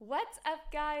What's up,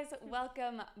 guys?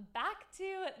 Welcome back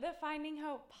to the Finding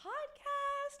Hope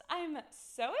podcast. I'm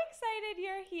so excited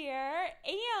you're here,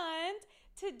 and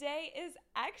today is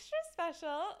extra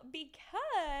special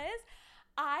because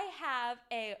I have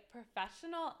a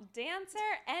professional dancer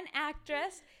and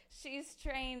actress. She's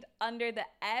trained under the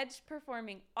Edge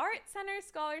Performing Arts Center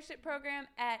Scholarship Program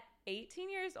at 18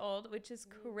 years old, which is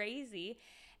crazy,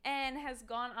 and has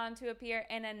gone on to appear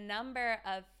in a number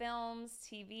of films,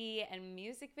 TV, and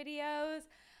music videos.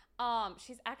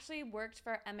 She's actually worked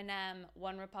for Eminem,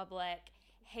 One Republic,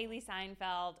 Haley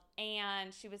Seinfeld,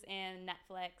 and she was in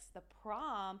Netflix, The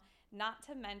Prom. Not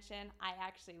to mention, I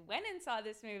actually went and saw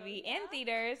this movie in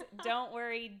theaters, Don't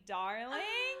Worry, Darling.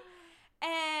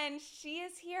 And she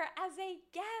is here as a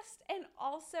guest, and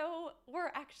also we're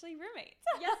actually roommates.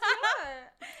 Yes, you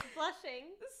are. Blushing.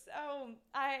 So,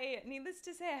 needless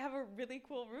to say, I have a really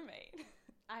cool roommate.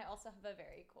 I also have a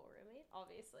very cool roommate,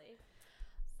 obviously.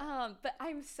 But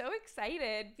I'm so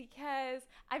excited because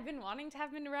I've been wanting to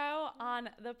have Monroe on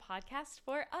the podcast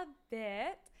for a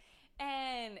bit,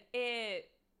 and it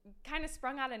kind of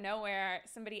sprung out of nowhere.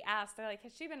 Somebody asked, they're like,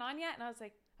 has she been on yet? And I was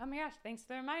like, oh my gosh, thanks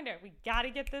for the reminder. We got to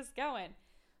get this going.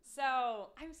 So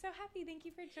I'm so happy. Thank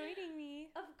you for joining me.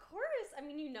 Of course. I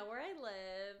mean, you know where I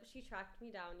live. She tracked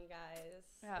me down, you guys.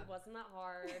 Yeah. It wasn't that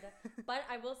hard. But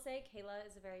I will say Kayla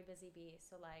is a very busy bee.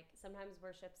 So, sometimes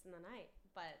we're ships in the night.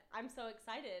 But I'm so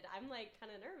excited. I'm, kind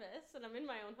of nervous. And I'm in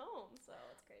my own home. So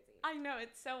it's crazy. I know.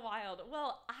 It's so wild.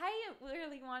 Well, I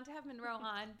literally want to have Monroe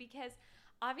on because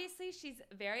obviously she's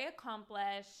very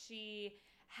accomplished. She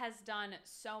has done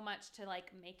so much to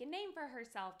make a name for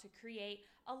herself, to create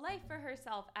a life for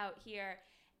herself out here,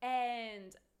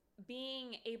 and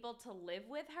being able to live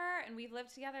with her, and we've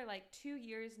lived together 2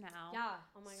 years now. Yeah.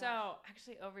 Oh my gosh. So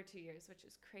actually over 2 years, which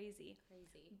is crazy.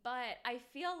 But I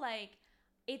feel like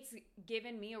it's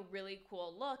given me a really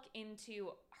cool look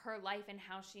into her life and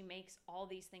how she makes all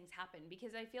these things happen,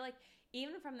 because I feel like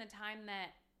even from the time that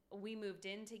we moved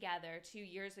in together 2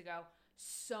 years ago,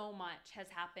 so much has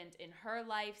happened in her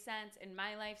life since, in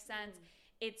my life since.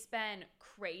 It's been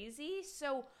crazy.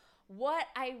 So what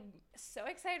I'm so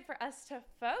excited for us to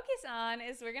focus on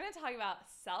is we're going to talk about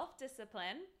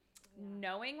self-discipline,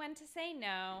 knowing when to say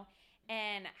no,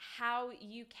 and how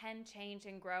you can change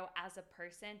and grow as a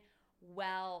person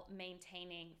while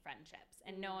maintaining friendships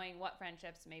and knowing what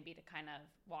friendships maybe to kind of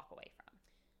walk away from.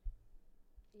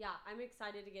 Yeah, I'm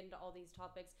excited to get into all these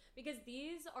topics because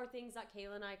these are things that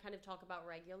Kayla and I kind of talk about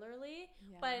regularly,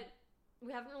 but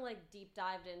we haven't really deep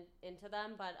dived into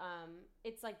them. But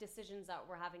it's decisions that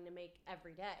we're having to make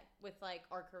every day with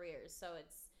our careers. So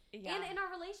it's and in our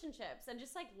relationships and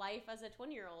just life as a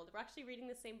 20-year-old. We're actually reading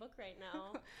the same book right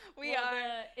now. We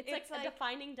are. It's a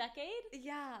defining decade.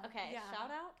 Yeah. Okay. Yeah.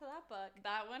 Shout out to that book.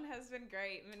 That one has been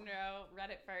great. Monroe read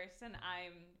it first, and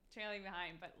I'm trailing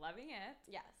behind, but loving it.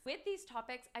 Yes. With these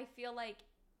topics, I feel like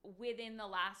within the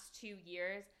last 2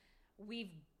 years,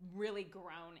 we've really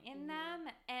grown in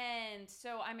them. And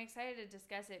so I'm excited to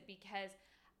discuss it because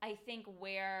I think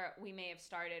where we may have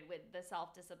started with the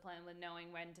self-discipline, with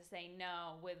knowing when to say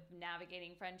no, with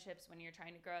navigating friendships when you're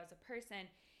trying to grow as a person,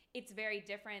 it's very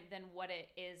different than what it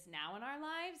is now in our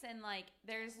lives. And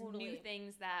there's new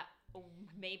things that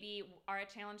maybe are a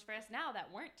challenge for us now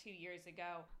that weren't 2 years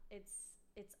ago.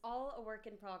 It's all a work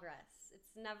in progress. It's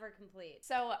never complete.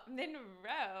 So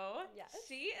Monroe, yes,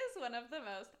 she is one of the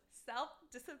most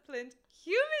self-disciplined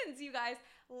humans, you guys.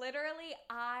 Literally,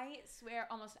 I swear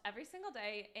almost every single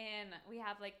day, and we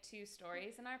have 2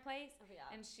 stories in our place,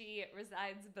 and she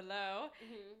resides below.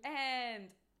 And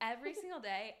every single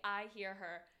day, I hear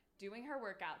her doing her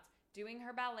workouts, doing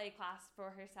her ballet class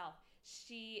for herself.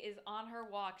 She is on her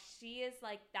walk. She is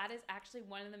that is actually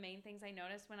one of the main things I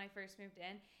noticed when I first moved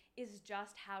in, is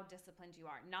just how disciplined you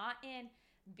are. Not in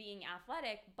being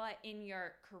athletic, but in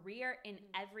your career, in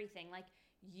everything.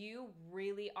 You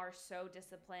really are so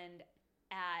disciplined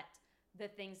at the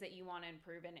things that you want to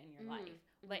improve in your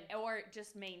life. Or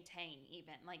just maintain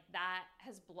even. That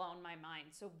has blown my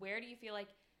mind. So where do you feel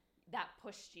that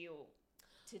pushed you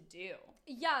to do?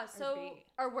 Yeah,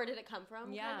 or where did it come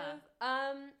from? Yeah. Kind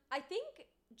of? I think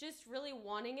just really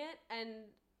wanting it, and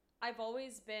I've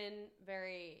always been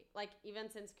very, even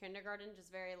since kindergarten,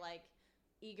 just very,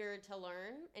 eager to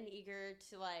learn and eager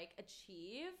to,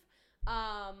 achieve.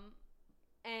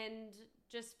 And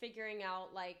just figuring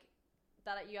out,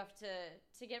 that you have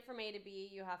to get from A to B,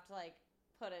 you have to,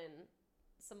 put in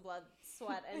some blood,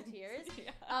 sweat, and tears.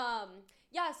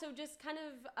 So just kind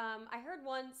of, I heard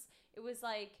once, it was,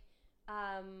 I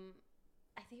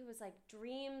think it was,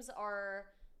 dreams are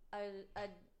a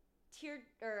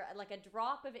like a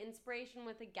drop of inspiration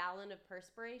with a gallon of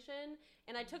perspiration.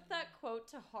 And I took that quote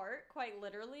to heart quite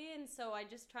literally. And so I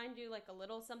just try and do like a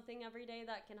little something every day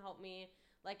that can help me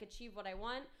like achieve what I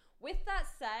want. With that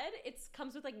said, it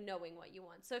comes with like knowing what you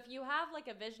want. So if you have like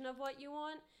a vision of what you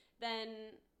want, then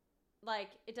like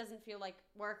it doesn't feel like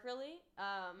work really.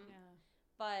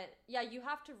 But yeah, you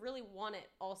have to really want it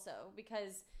also,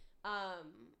 because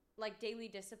like daily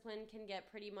discipline can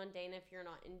get pretty mundane if you're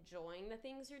not enjoying the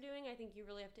things you're doing. I think you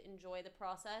really have to enjoy the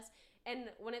process. And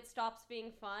when it stops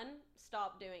being fun,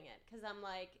 stop doing it. Because I'm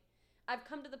like, I've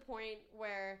come to the point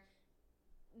where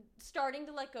starting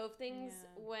to let go of things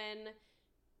when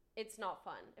it's not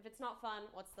fun. If it's not fun,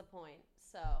 what's the point?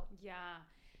 So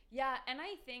yeah. And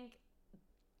I think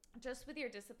just with your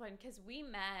discipline, because we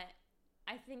met,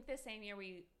 I think the same year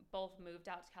we both moved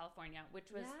out to California,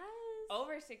 which was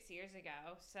over 6 years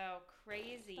ago. So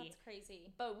crazy. That's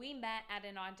crazy. But we met at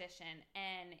an audition,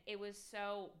 and it was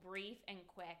so brief and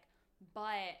quick.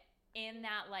 But in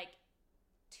that like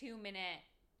 2-minute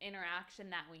interaction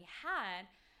that we had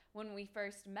when we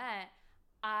first met,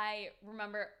 I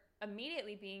remember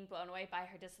immediately being blown away by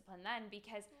her discipline then,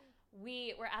 because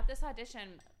we were at this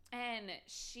audition and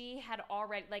she had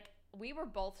already, like, we were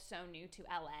both so new to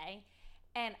LA,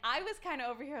 and I was kind of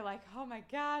over here like, oh my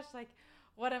gosh, like,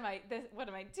 what am I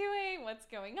doing? What's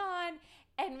going on?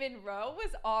 And Monroe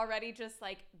was already just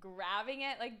like grabbing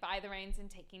it like by the reins and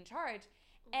taking charge.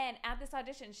 And at this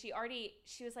audition, she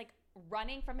was like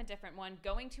running from a different one,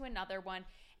 going to another one,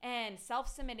 and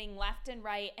self-submitting left and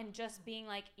right, and just being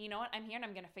like, you know what, I'm here and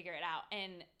I'm going to figure it out.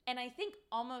 And I think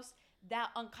almost that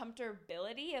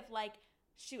uncomfortability of like,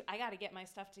 shoot, I got to get my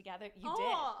stuff together. You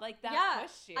did. Like that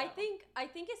pushed you. I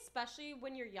think especially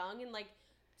when you're young and like,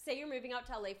 say you're moving out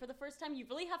to LA for the first time, you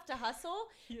really have to hustle.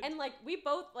 And like we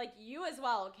both, like you as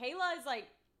well. Kayla's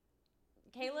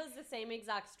the same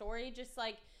exact story. Just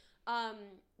like,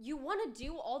 you want to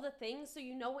do all the things so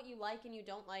you know what you like and you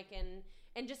don't like,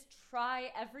 and just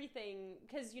try everything,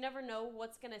 because you never know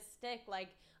what's gonna stick. Like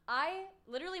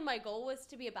my goal was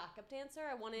to be a backup dancer.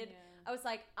 I was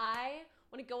like, I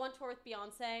want to go on tour with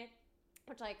Beyonce,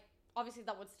 which like obviously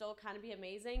that would still kind of be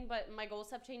amazing, but my goals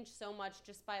have changed so much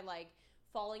just by like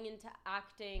falling into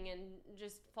acting and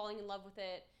just falling in love with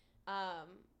it.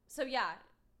 So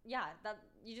that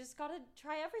you just gotta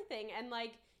try everything, and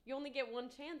like you only get one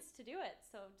chance to do it,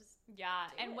 so just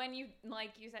when you, like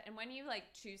you said, and when you like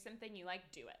choose something, you like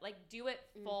do it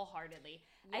full-heartedly.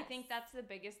 Yes. I think that's the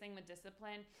biggest thing with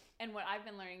discipline, and what I've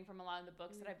been learning from a lot of the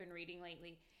books that I've been reading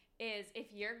lately is if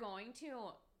you're going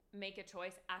to make a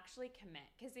choice, actually commit.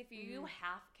 Because if you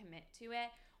half commit to it,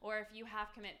 or if you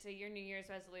half commit to your New Year's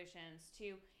resolutions,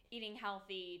 to eating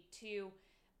healthy, to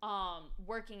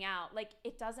working out, like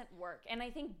it doesn't work. And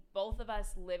I think both of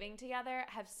us living together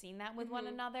have seen that with one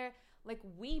another. Like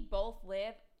we both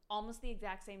live almost the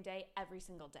exact same day every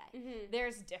single day.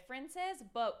 There's differences,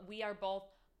 but we are both,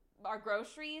 our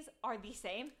groceries are the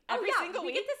same every single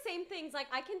week. We get the same things. Like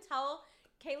I can tell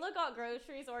Kayla got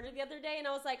groceries ordered the other day, and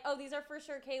I was like, oh, these are for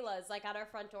sure Kayla's, like at our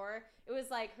front door. It was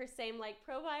like her same like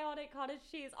probiotic cottage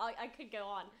cheese. I could go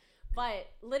on. But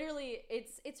literally,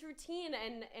 it's routine,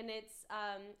 and it's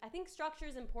I think structure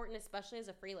is important, especially as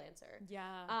a freelancer.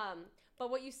 Yeah.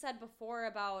 But what you said before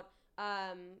about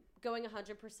going 100%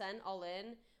 all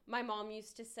in, my mom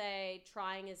used to say,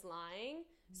 trying is lying.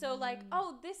 So like,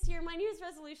 oh, this year my New Year's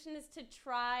resolution is to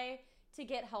try to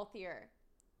get healthier.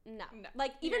 No.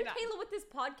 Like even Kayla with this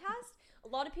podcast, a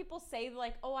lot of people say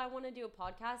like, oh, I want to do a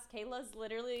podcast. Kayla's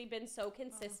literally been so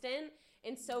consistent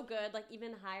and so good, like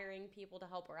even hiring people to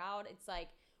help her out. It's like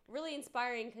really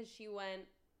inspiring because she went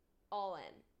all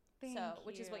in.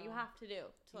 Which is what you have to do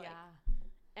to like,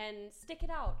 and stick it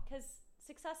out, because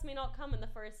success may not come in the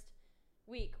first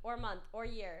week or month or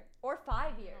year or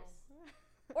 5 years.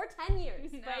 Or 10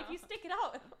 years, but if you stick it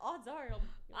out, odds are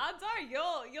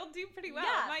you'll do pretty well.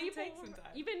 Yeah, it might take some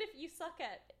time. Even if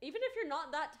you're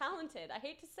not that talented, I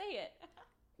hate to say it,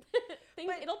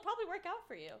 it'll probably work out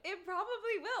for you. It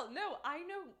probably will. No, I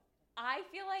know. I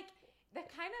feel like that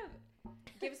kind of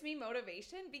gives me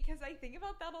motivation, because I think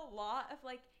about that a lot of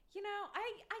like, you know,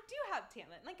 I do have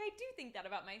talent. Like I do think that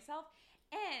about myself,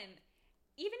 and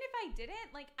even if I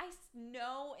didn't, like I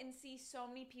know and see so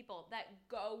many people that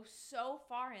go so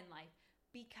far in life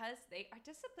because they are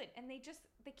disciplined and they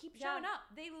keep showing up.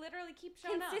 They literally keep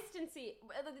showing up. Consistency.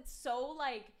 It's so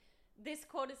like, this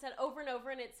quote is said over and over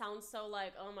and it sounds so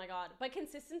like, oh my God. But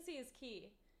consistency is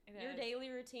key. Your daily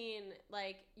routine,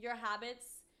 like your habits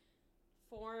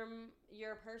form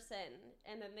your person,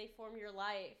 and then they form your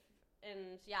life.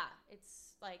 And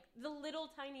it's like the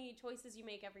little tiny choices you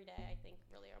make every day, I think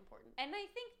really are important. And I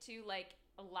think too, like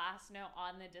last note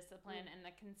on the discipline and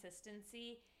the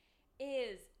consistency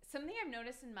is something I've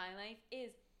noticed in my life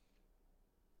is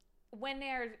when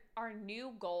there are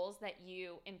new goals that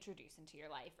you introduce into your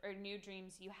life or new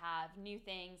dreams you have, new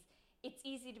things, it's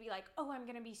easy to be like, oh, I'm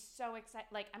going to be so excited.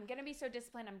 Like, I'm going to be so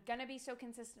disciplined. I'm going to be so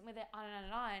consistent with it, on and on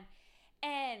and on.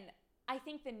 And I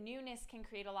think the newness can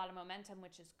create a lot of momentum,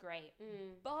 which is great.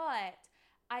 But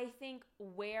I think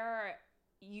where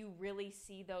you really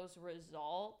see those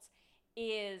results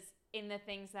is in the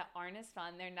things that aren't as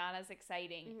fun. They're not as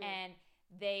exciting. And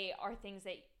they are things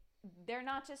that they're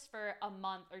not just for a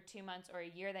month or 2 months or a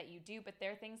year that you do, but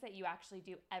they're things that you actually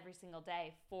do every single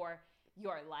day for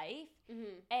your life.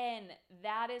 And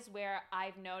that is where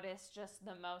I've noticed just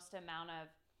the most amount of,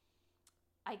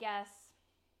 I guess,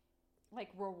 like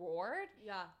reward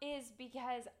is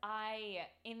because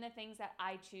in the things that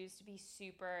I choose to be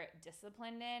super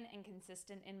disciplined in and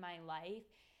consistent in my life,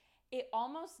 it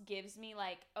almost gives me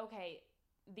like, okay,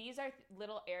 these are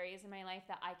little areas in my life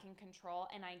that I can control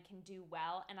and I can do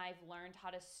well. And I've learned how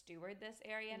to steward this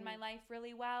area in my life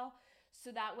really well.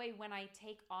 So that way, when I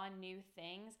take on new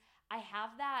things, I have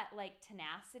that like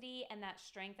tenacity and that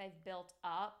strength I've built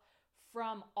up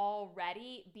from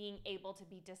already being able to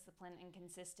be disciplined and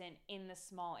consistent in the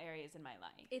small areas in my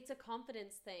life. It's a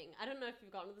confidence thing. I don't know if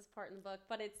you've gotten to this part in the book,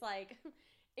 but it's like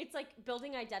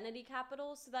building identity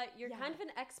capital so that you're kind of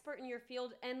an expert in your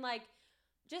field, and like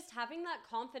just having that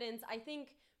confidence. I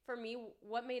think for me,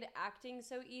 what made acting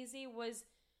so easy was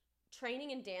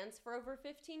training in dance for over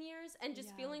 15 years and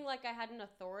just feeling like I had an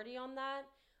authority on that.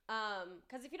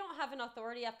 Because if you don't have an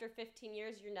authority after 15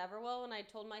 years, you never will. And I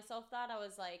told myself that. I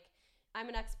was like, I'm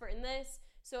an expert in this.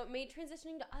 So it made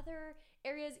transitioning to other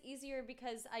areas easier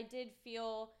because I did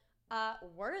feel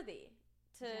worthy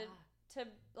to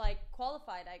like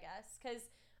qualified, I guess. Because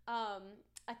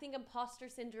I think imposter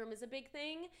syndrome is a big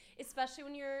thing, especially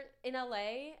when you're in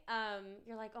LA.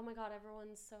 You're like, oh my God,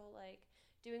 everyone's so like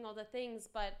doing all the things.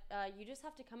 But you just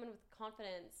have to come in with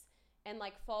confidence and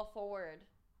like fall forward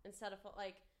instead of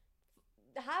like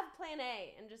have plan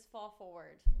A and just fall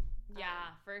forward.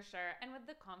 Yeah, for sure. And with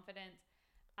the confidence,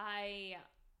 I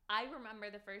remember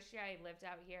the first year I lived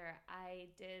out here, I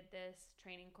did this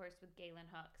training course with Galen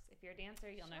Hooks. If you're a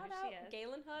dancer, you'll know who she is.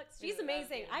 Galen Hooks. She's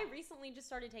amazing. I recently just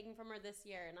started taking from her this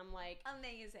year, and I'm like,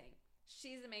 amazing.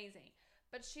 She's amazing.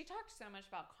 But she talked so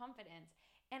much about confidence.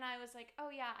 And I was like,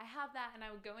 oh yeah, I have that. And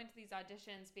I would go into these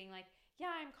auditions being like,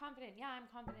 yeah, I'm confident. Yeah,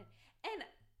 I'm confident. And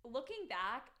looking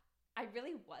back, I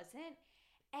really wasn't.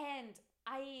 And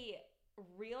I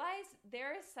realized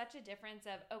there is such a difference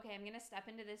of, okay, I'm going to step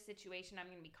into this situation, I'm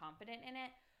going to be confident in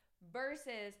it,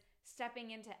 versus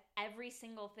stepping into every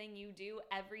single thing you do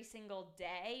every single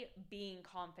day being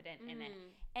confident in it.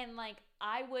 And like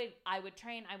I would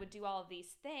train, I would do all of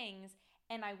these things,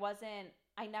 and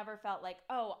I never felt like,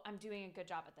 oh, I'm doing a good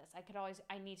job at this.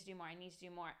 I need to do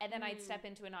more. And then I'd step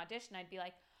into an audition, I'd be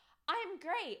like, I'm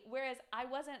great. Whereas I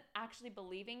wasn't actually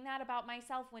believing that about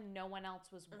myself when no one else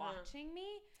was watching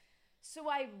me. So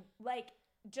I like,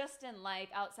 just in life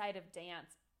outside of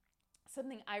dance,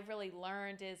 something I've really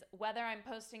learned is whether I'm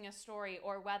posting a story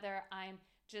or whether I'm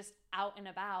just out and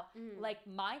about, like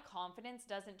my confidence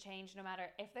doesn't change no matter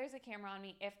if there's a camera on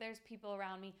me, if there's people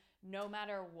around me, no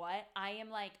matter what. I am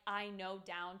like, I know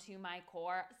down to my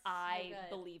core, I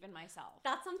believe in myself.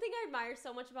 That's something I admire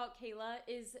so much about Kayla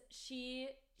is she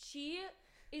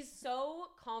is so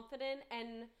confident,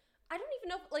 and I don't even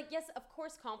know if, like, yes, of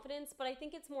course confidence, but I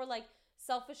think it's more like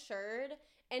self-assured,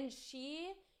 and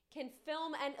she can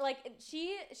film, and like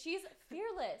she's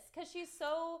fearless because she's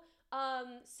so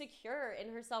secure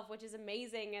in herself, which is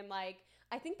amazing. And like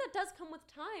I think that does come with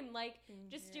time, like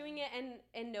just doing it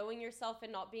and knowing yourself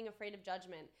and not being afraid of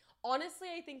judgment. Honestly,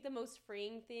 I think the most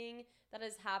freeing thing that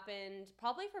has happened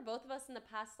probably for both of us in the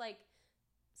past like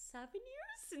 7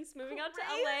 years since moving out to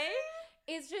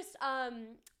LA is just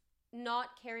not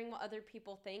caring what other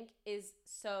people think is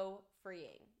so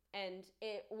freeing. And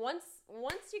it once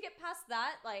you get past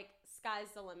that, like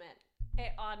sky's the limit.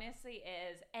 It honestly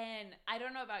is. And I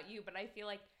don't know about you, but I feel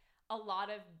like a lot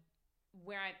of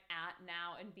where I'm at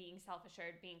now and being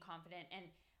self-assured, being confident, and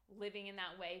living in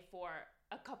that way for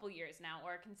a couple years now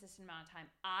or a consistent amount of time,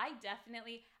 I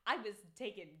was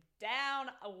taken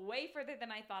down way further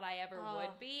than I thought I ever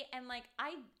would be. And like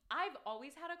I've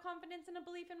always had a confidence and a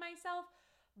belief in myself,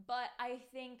 but I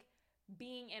think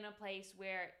being in a place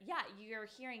where, you're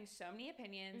hearing so many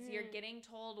opinions, you're getting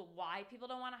told why people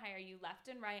don't want to hire you left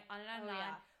and right, on and on and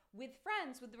on, with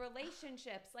friends, with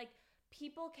relationships, like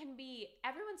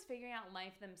everyone's figuring out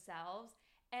life themselves.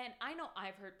 And I know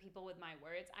I've hurt people with my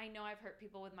words. I know I've hurt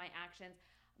people with my actions.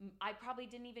 I probably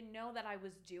didn't even know that I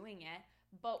was doing it,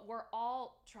 but we're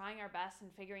all trying our best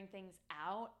and figuring things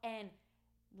out, and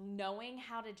knowing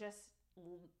how to just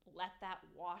let that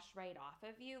wash right off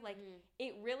of you. Like,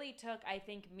 it really took, I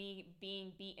think, me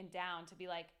being beaten down to be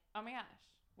like, oh my gosh,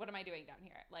 what am I doing down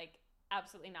here? Like,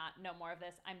 absolutely not. No more of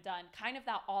this. I'm done. Kind of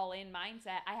that all-in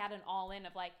mindset. I had an all-in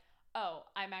of like, oh,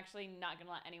 I'm actually not going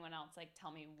to let anyone else like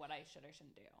tell me what I should or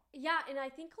shouldn't do. Yeah, and I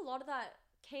think a lot of that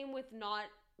came with not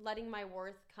letting my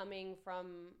worth coming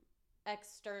from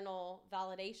external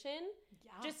validation.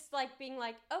 Yeah. Just like being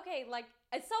like, okay, like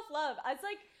it's self-love. It's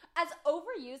like, as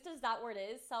overused as that word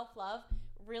is, self-love,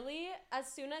 really,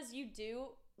 as soon as you do,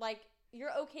 like,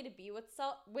 you're okay to be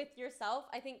with yourself.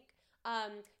 I think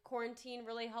quarantine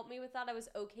really helped me with that. I was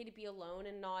okay to be alone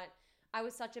and not, I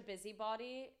was such a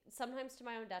busybody, sometimes to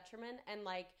my own detriment. And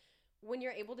like, when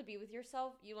you're able to be with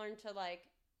yourself, you learn to like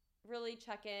really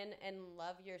check in and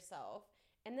love yourself.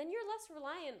 And then you're less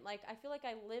reliant. Like, I feel like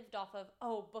I lived off of,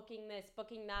 oh, booking this,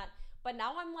 booking that. But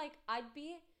now I'm like, I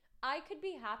could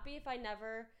be happy if I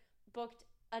never booked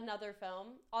another film.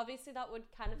 Obviously that would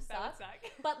kind of suck. That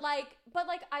would suck. but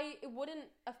it wouldn't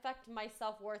affect my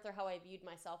self-worth or how I viewed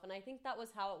myself. And I think that was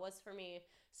how it was for me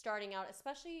starting out,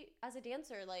 especially as a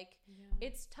dancer. Like,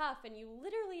 it's tough, and you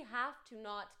literally have to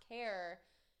not care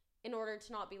in order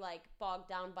to not be like bogged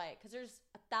down by it, because there's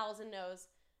 1,000 no's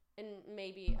and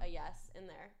maybe a yes in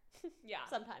there. Yeah.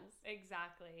 Sometimes.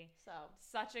 Exactly. So.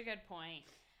 Such a good point.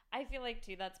 I feel like,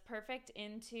 too, that's perfect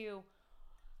into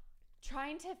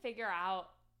trying to figure out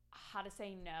how to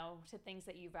say no to things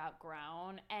that you've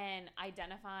outgrown and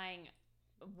identifying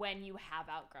when you have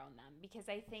outgrown them, because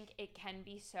I think it can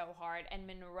be so hard. And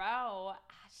Monroe,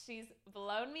 she's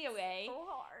blown me away. So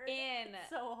hard. It's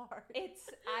so hard.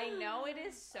 I know it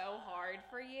is so hard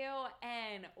for you.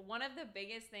 And one of the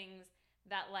biggest things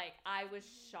that like I was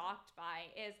shocked by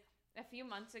is a few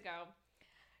months ago,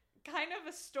 kind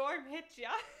of a storm hit you.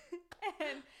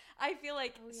 And I feel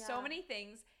like so many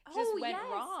things just went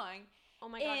wrong. Oh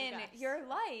my God, in your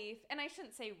life. And I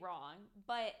shouldn't say wrong,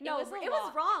 but no, it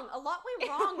was wrong. A lot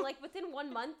went wrong, like within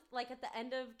 1 month, like at the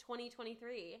end of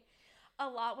 2023. A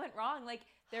lot went wrong. Like,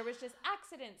 there was just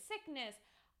accidents, sickness,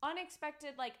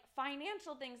 unexpected, like,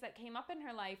 financial things that came up in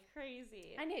her life.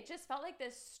 Crazy. And it just felt like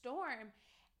this storm.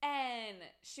 And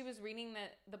she was reading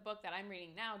the book that I'm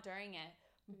reading now during it.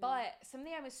 Mm-hmm. But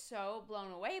something I was so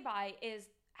blown away by is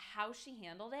how she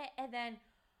handled it. And then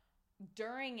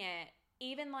during it,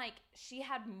 even like she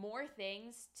had more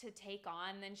things to take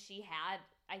on than she had,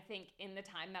 I think, in the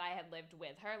time that I had lived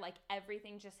with her. Like,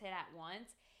 everything just hit at once.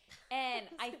 And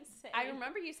I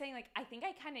remember you saying, like, I think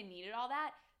I kind of needed all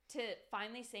that to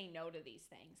finally say no to these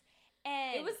things.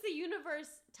 And it was the universe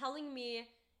telling me,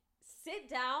 sit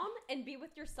down and be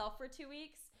with yourself for 2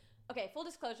 weeks. Okay, full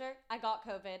disclosure, I got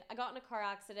COVID. I got in a car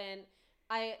accident.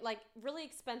 I, like, really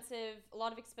expensive, a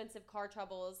lot of expensive car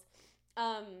troubles.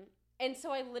 And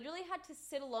so I literally had to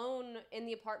sit alone in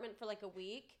the apartment for like a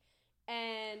week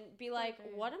and be like,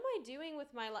 what am I doing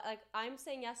with my life? Like, I'm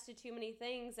saying yes to too many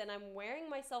things and I'm wearing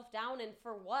myself down, and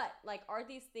for what? Like, are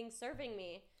these things serving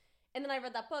me? And then I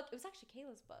read that book. It was actually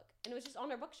Kayla's book, and it was just on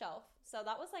her bookshelf. So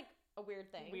that was like a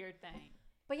weird thing.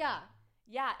 But yeah.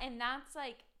 Yeah, and that's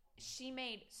like, she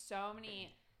made so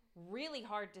many really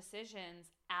hard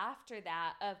decisions after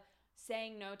that of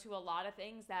saying no to a lot of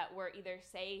things that were either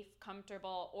safe,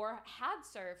 comfortable, or had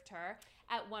served her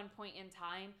at one point in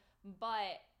time.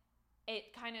 But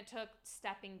it kind of took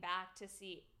stepping back to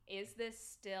see, is this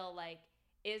still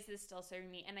serving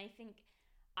me? And I think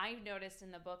I noticed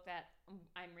in the book that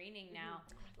I'm reading now,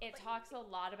 it talks a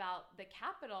lot about the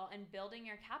capital and building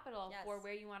your capital for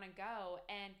where you want to go.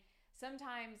 And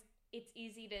sometimes it's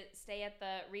easy to stay at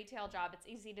the retail job. It's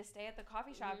easy to stay at the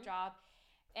coffee shop job.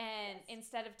 And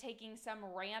instead of taking some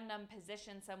random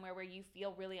position somewhere where you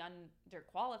feel really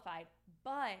underqualified,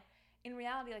 but in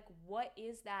reality, like, what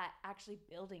is that actually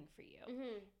building for you?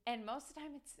 Mm-hmm. And most of the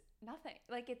time it's nothing.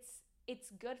 Like,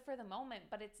 it's good for the moment,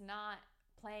 but it's not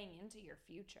playing into your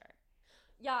future.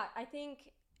 Yeah, I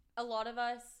think a lot of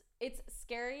us, it's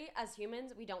scary as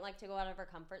humans. We don't like to go out of our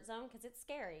comfort zone because it's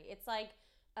scary. It's like,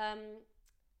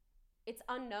 it's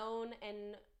unknown,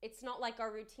 and it's not like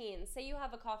our routine. Say you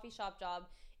have a coffee shop job.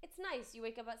 It's nice. You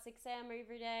wake up at 6 a.m.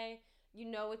 every day. You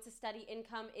know it's a steady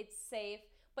income. It's safe.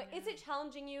 But is it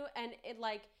challenging you? And it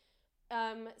like,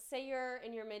 say you're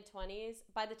in your mid-20s.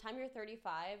 By the time you're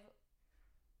 35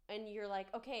 and you're like,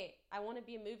 okay, I want to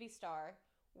be a movie star.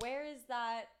 Where is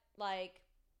that, like,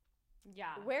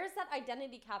 where's that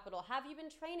identity capital? Have you been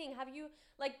training? Have you,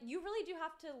 like, you really do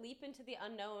have to leap into the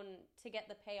unknown to get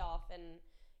the payoff. And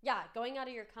yeah, going out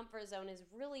of your comfort zone is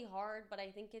really hard, but I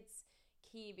think it's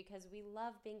key because we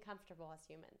love being comfortable as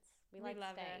humans. We like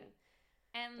love staying. It.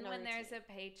 And when there's a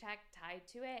paycheck tied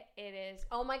to it, it is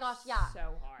oh my gosh, yeah,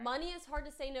 so hard. Money is hard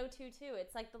to say no to too.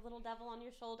 It's like the little devil on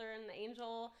your shoulder and the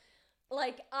angel.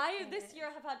 Like this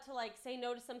year have had to like say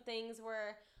no to some things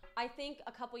where I think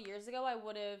a couple years ago I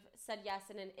would have said yes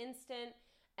in an instant.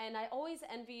 And I always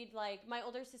envied, like, my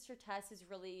older sister Tess is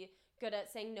really good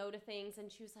at saying no to things.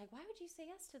 And she was like, why would you say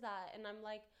yes to that? And I'm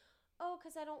like, oh,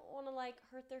 because I don't want to, like,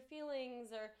 hurt their feelings.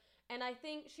 And I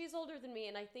think she's older than me.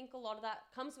 And I think a lot of that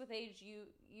comes with age.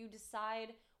 You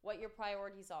decide what your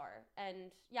priorities are.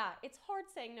 And, yeah, it's hard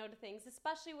saying no to things,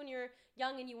 especially when you're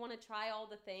young and you want to try all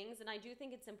the things. And I do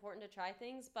think it's important to try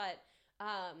things. But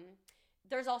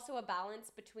there's also a balance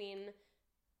between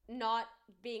not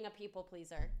being a people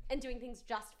pleaser and doing things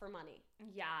just for money.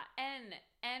 Yeah,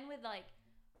 and with like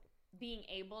being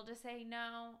able to say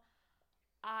no,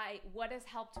 what has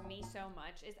helped me so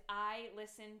much is I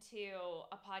listened to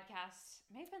a podcast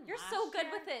maybe You're so good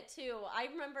with it too. I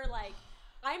remember like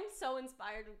I'm so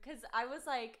inspired because I was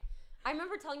like I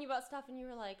remember telling you about stuff and you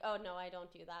were like, "Oh no, I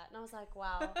don't do that." And I was like,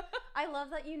 "Wow. I love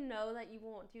that you know that you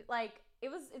won't do like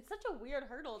it's such a weird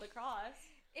hurdle to cross."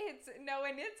 It's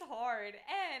hard.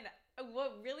 And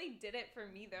what really did it for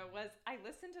me though was I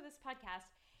listened to this podcast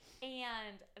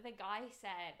and the guy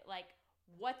said like,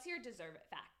 what's your deserve it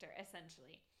factor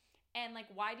essentially? And like,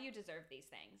 why do you deserve these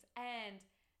things? And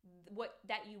what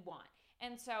that you want.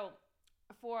 And so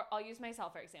I'll use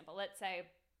myself for example. Let's say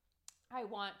I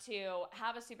want to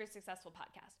have a super successful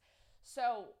podcast.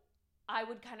 So I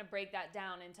would kind of break that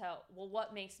down into, well,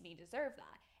 what makes me deserve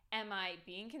that? Am I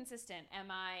being consistent?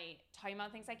 Am I talking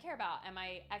about things I care about? Am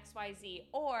I XYZ?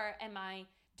 Or am I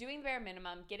doing the bare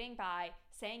minimum, getting by,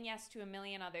 saying yes to a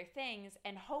million other things,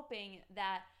 and hoping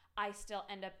that I still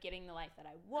end up getting the life that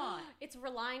I want? It's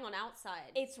relying on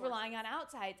outside. It's relying on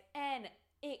outsides. And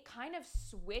it kind of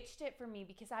switched it for me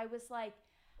because I was like,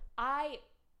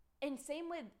 and same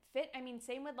with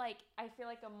same with like, I feel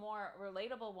like a more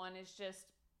relatable one is just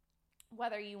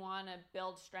whether you want to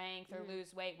build strength or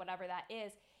lose weight, whatever that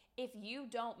is. If you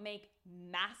don't make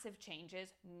massive changes,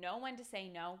 know when to say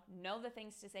no, know the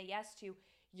things to say yes to,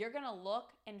 you're going to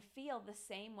look and feel the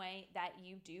same way that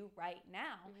you do right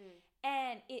now.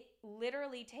 And it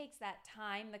literally takes that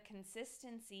time, the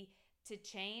consistency to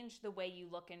change the way you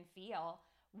look and feel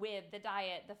with the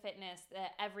diet, the fitness,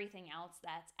 everything else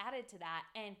that's added to that.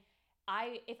 And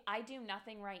if I do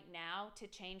nothing right now to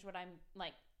change what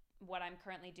I'm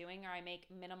currently doing, or I make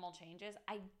minimal changes,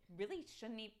 I really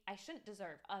shouldn't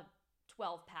deserve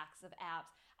 12 packs of abs.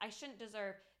 I shouldn't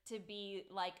deserve to be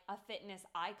like a fitness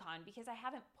icon because I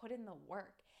haven't put in the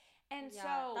work. And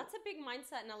so that's a big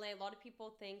mindset in LA. A lot of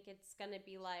people think it's going to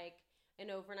be like an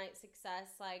overnight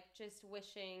success, like just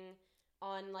wishing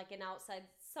on like an outside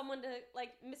someone to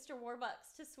like Mr.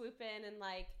 Warbucks to swoop in and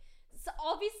like, so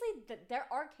obviously there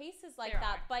are cases like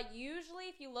that, but usually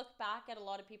if you look back at a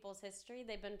lot of people's history,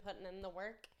 they've been putting in the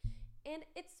work and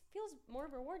it feels more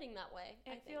rewarding that way.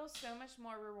 It feels so much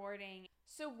more rewarding.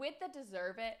 So with the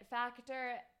deserve it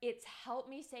factor, it's helped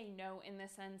me say no in the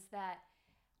sense that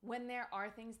when there are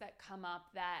things that come up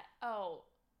that,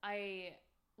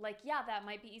 that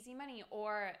might be easy money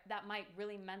or that might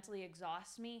really mentally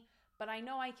exhaust me, but I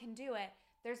know I can do it.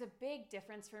 There's a big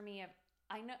difference for me of,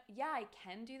 I know, I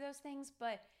can do those things,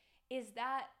 but is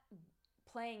that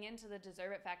playing into the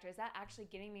deserve it factor? Is that actually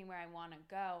getting me where I want to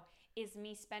go? Is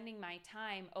me spending my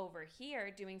time over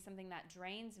here doing something that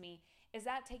drains me? Is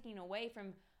that taking away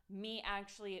from me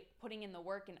actually putting in the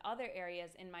work in other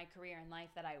areas in my career and life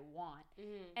that I want?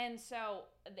 And so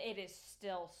it is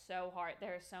still so hard.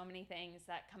 There are so many things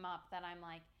that come up that I'm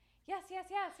like, yes.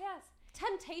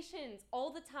 Temptations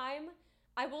all the time.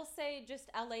 I will say just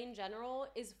LA in general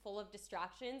is full of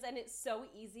distractions and it's so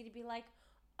easy to be like,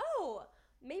 oh,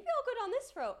 maybe I'll go down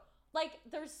this road. Like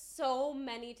there's so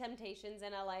many temptations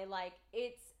in LA. Like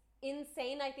it's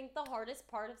insane. I think the hardest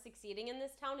part of succeeding in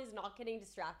this town is not getting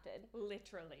distracted.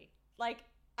 Literally. Like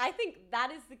I think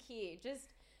that is the key.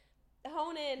 Just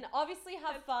hone in. Obviously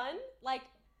have fun. Like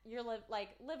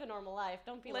live a normal life.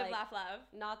 Don't be live, laugh, love.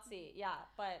 Nazi. Yeah,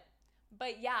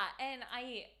 But yeah, and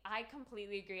I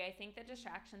completely agree. I think the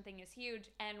distraction thing is huge.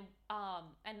 And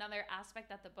another aspect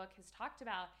that the book has talked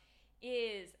about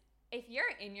is if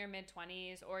you're in your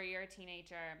mid-20s or you're a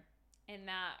teenager in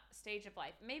that stage of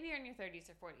life, maybe you're in your 30s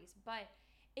or 40s, but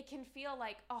it can feel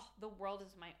like, oh, the world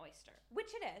is my oyster,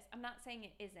 which it is. I'm not saying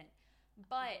it isn't.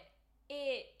 But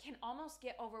it can almost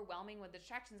get overwhelming with the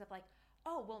distractions of like,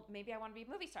 oh, well, maybe I want to be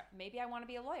a movie star. Maybe I want to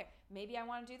be a lawyer. Maybe I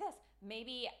want to do this.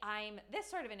 Maybe I'm this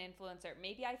sort of an influencer.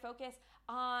 Maybe I focus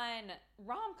on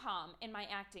rom-com in my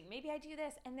acting. Maybe I do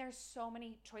this. And there's so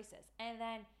many choices. And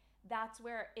then that's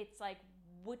where it's like,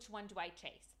 which one do I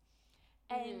chase?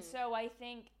 And so I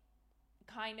think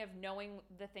kind of knowing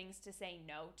the things to say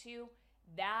no to,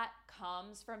 that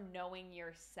comes from knowing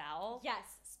yourself. Yes,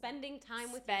 spending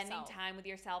time with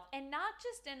yourself. And not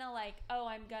just in a like, oh,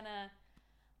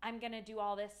 I'm gonna do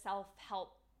all this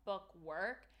self-help book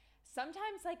work.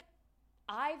 Sometimes like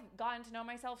I've gotten to know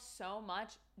myself so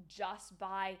much just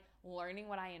by learning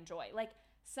what I enjoy. Like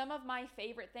some of my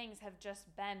favorite things have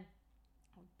just been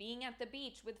being at the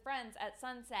beach with friends at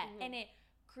sunset, and it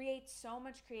creates so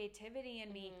much creativity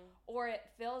in me, or it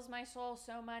fills my soul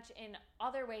so much in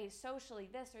other ways, socially,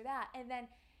 this or that. And then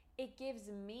it gives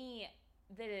me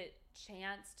the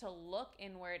chance to look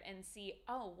inward and see,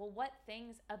 oh, well, what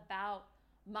things about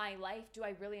my life do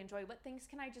I really enjoy? What things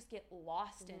can I just get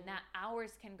lost in that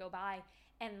hours can go by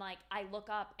and like I look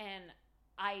up and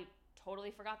I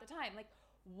totally forgot the time. Like,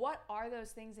 what are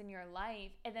those things in your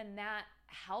life? And then that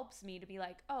helps me to be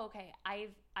like, oh, okay,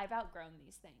 I've outgrown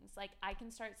these things. Like I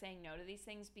can start saying no to these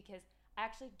things because I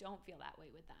actually don't feel that way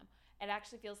with them. It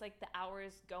actually feels like the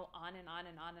hours go on and on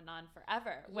and on and on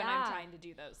forever when I'm trying to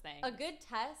do those things. A good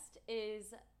test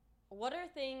is, what are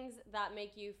things that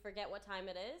make you forget what time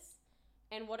it is?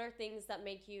 And what are things that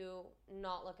make you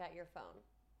not look at your phone?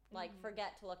 Like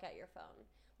forget to look at your phone.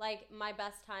 Like my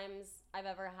best times I've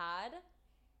ever had,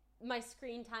 my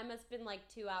screen time has been like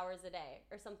 2 hours a day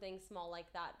or something small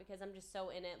like that, because I'm just so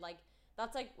in it. Like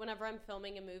that's like whenever I'm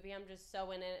filming a movie, I'm just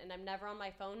so in it and I'm never on my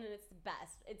phone, and it's the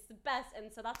best. It's the best.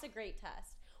 And so that's a great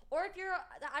test. Or if you're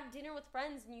at dinner with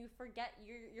friends and you forget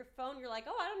your phone, you're like,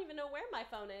 oh, I don't even know where my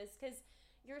phone is, because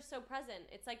you're so present.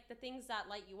 It's like the things that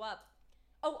light you up.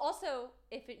 Oh, also,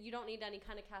 you don't need any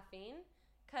kind of caffeine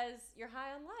because you're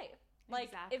high on life.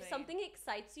 Like if something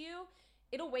excites you,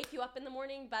 it'll wake you up in the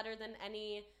morning better than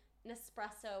any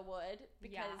Nespresso would,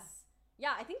 because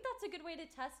I think that's a good way to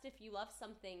test if you love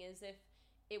something, is if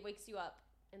it wakes you up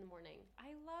in the morning.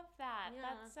 I love that. Yeah.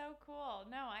 That's so cool.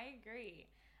 No, I agree.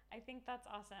 I think that's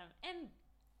awesome. And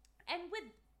with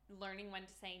learning when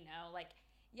to say no, like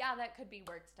that could be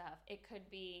work stuff. It could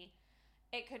be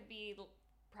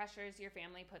pressures your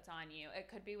family puts on you. It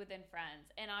could be within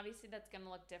friends. And obviously that's going to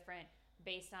look different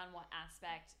based on what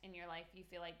aspect in your life you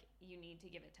feel like you need to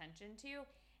give attention to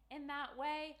in that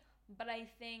way. But I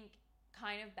think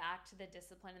kind of back to the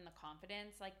discipline and the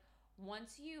confidence, like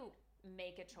once you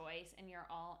make a choice and you're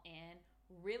all in,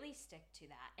 really stick to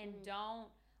that. And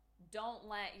don't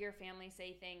let your family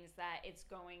say things that it's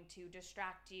going to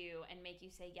distract you and make you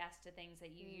say yes to things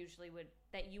that you usually would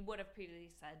have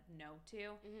previously said no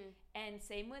to. And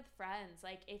same with friends.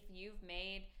 Like if you've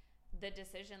made the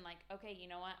decision like, okay, you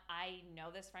know what, I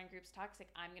know this friend group's toxic,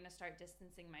 I'm going to start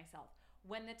distancing myself.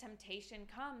 When the temptation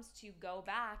comes to go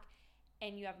back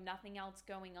and you have nothing else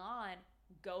going on,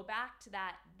 go back to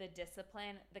that, the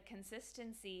discipline, the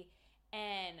consistency,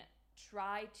 and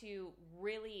try to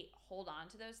really hold on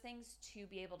to those things to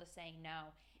be able to say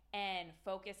no and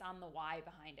focus on the why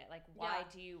behind it. Like why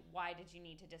did you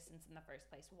need to distance in the first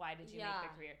place? Why did you make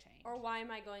the career change? Or why am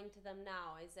I going to them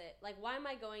now? Is it like, why am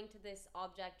I going to this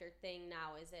object or thing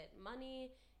now? Is it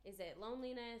money? Is it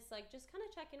loneliness? Like just kind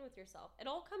of check in with yourself. It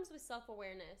all comes with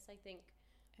self-awareness, I think,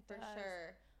 for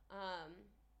sure.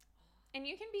 And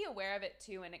you can be aware of it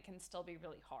too, and it can still be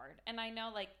really hard. And I know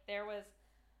like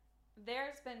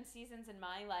there's been seasons in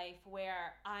my life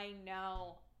where I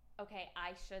know, okay,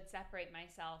 I should separate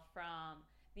myself from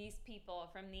these people,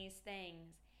 from these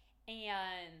things.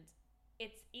 And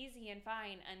it's easy and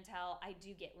fine until I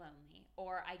do get lonely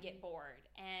or I get bored.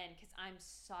 And because I'm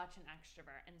such an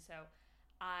extrovert. And so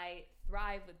I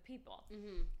thrive with people.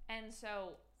 And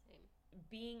so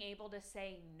being able to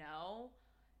say no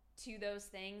to those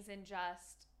things and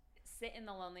just sit in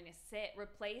the loneliness,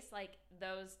 replace like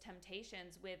those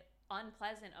temptations with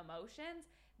unpleasant emotions,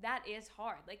 that is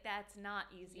hard. Like that's not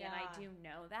easy. And I do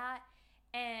know that.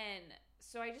 And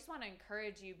so I just want to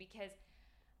encourage you, because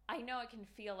I know it can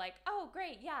feel like, oh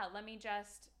great, let me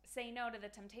just say no to the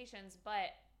temptations.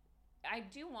 But I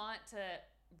do want to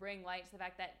bring light to the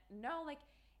fact that no, like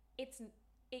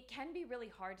it can be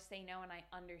really hard to say no, and I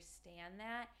understand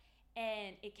that.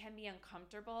 And it can be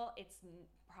uncomfortable. It's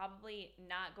probably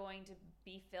not going to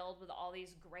be filled with all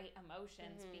these great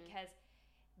emotions, because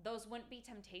those wouldn't be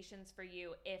temptations for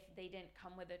you if they didn't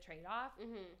come with a trade-off.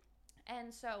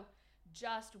 And so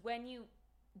just when you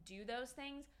do those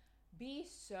things, be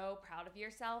so proud of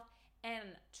yourself and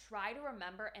try to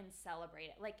remember and celebrate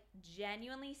it. Like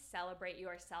genuinely celebrate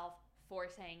yourself for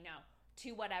saying no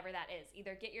to whatever that is.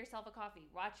 Either get yourself a coffee,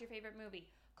 watch your favorite movie,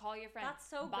 call your friend,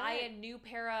 buy a new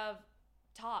pair of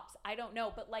tops. I don't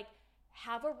know, but like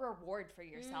have a reward for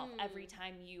yourself every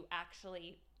time you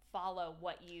actually follow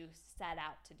what you set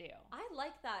out to do. I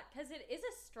like that because it is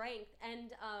a strength.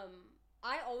 And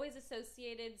I always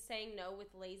associated saying no with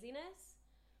laziness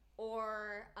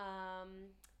or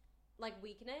like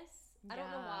weakness. I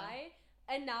don't know why.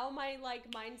 And now my like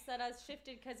mindset has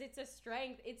shifted because it's a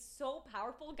strength. It's so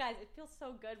powerful, guys. It feels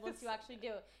so good once you actually do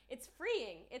it. It's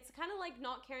freeing. It's kind of like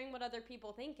not caring what other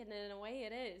people think, and in a way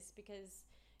it is, because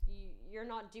you're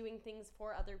not doing things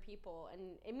for other people,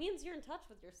 and it means you're in touch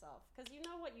with yourself because you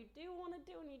know what you do want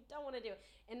to do and you don't want to do.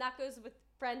 And that goes with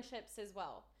friendships as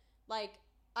well. Like,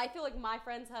 I feel like my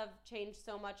friends have changed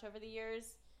so much over the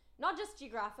years, not just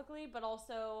geographically, but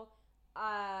also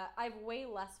I have way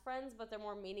less friends, but they're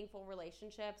more meaningful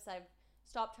relationships. I've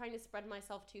stopped trying to spread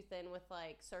myself too thin with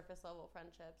like surface level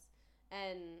friendships,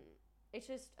 and it's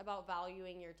just about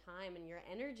valuing your time and your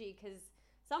energy, because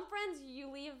some friends you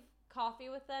leave coffee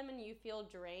with them and you feel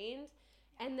drained,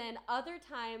 and then other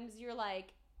times you're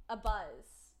like a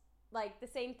buzz. Like the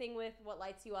same thing with what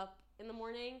lights you up in the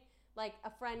morning. Like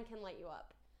a friend can light you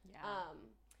up.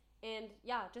 And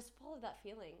yeah, just follow that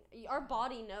feeling. Our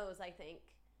body knows, I think,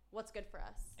 what's good for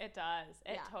us. It does.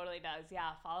 It totally does.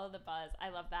 Yeah, follow the buzz. I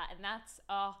love that. And that's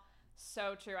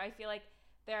so true. I feel like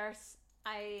there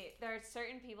are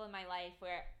certain people in my life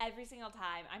where every single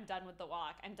time I'm done with the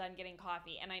walk, I'm done getting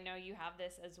coffee, and I know you have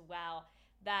this as well,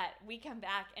 that we come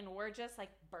back and we're just like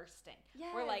bursting.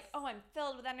 Yes. We're like, oh, I'm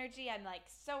filled with energy. I'm like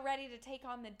so ready to take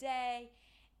on the day.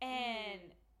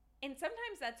 And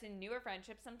sometimes that's in newer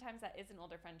friendships. Sometimes that is in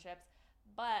older friendships.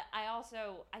 But I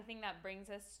think that brings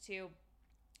us to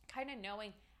kind of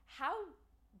knowing, how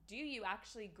do you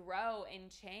actually grow and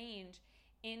change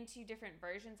into different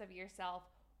versions of yourself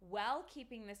while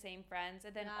keeping the same friends,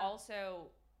 and then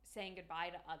also saying goodbye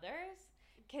to others?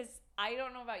 Because I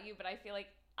don't know about you, but I feel like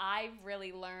I've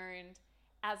really learned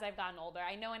as I've gotten older.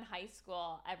 I know in high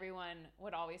school, everyone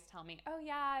would always tell me, oh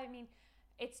yeah, I mean,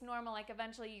 it's normal. Like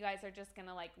eventually you guys are just going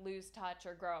to like lose touch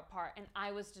or grow apart. And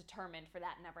I was determined for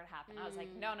that never to happen. I was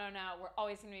like, no, we're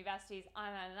always going to be besties, on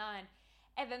and on.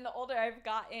 And then the older I've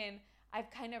gotten,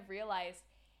 I've kind of realized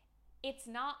it's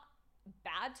not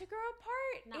bad to grow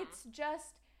apart. Nah. It's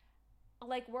just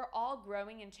like we're all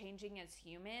growing and changing as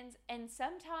humans. And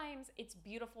sometimes it's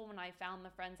beautiful when I found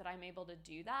the friends that I'm able to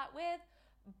do that with.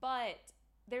 But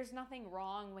there's nothing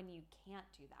wrong when you can't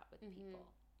do that with people.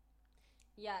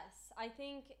 Yes, I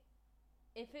think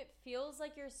if it feels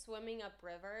like you're swimming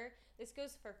upriver, this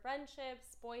goes for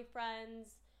friendships,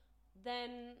 boyfriends,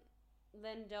 then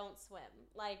don't swim.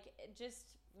 Like,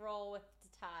 just roll with the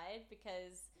tide,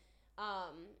 because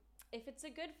if it's a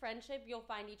good friendship, you'll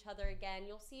find each other again.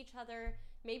 You'll see each other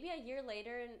maybe a year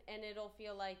later, and it'll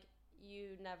feel like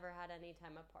you never had any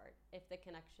time apart if the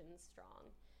connection's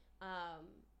strong.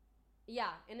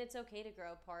 And it's okay to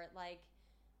grow apart. Like,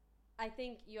 I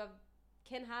think you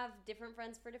can have different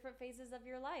friends for different phases of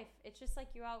your life. It's just like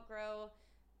you outgrow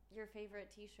your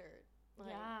favorite t-shirt. Like,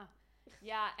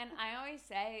 yeah. And I always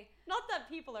say, not that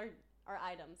people are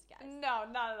items, guys. No,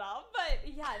 not at all.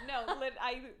 But yeah, no,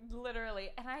 I literally,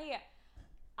 and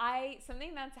I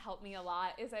something that's helped me a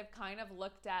lot is I've kind of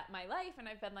looked at my life and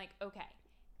I've been like, okay,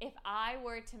 if I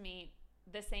were to meet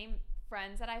the same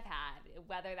friends that I've had,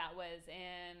 whether that was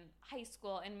in high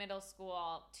school, in middle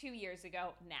school, 2 years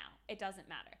ago, now, it doesn't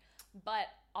matter. But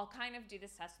I'll kind of do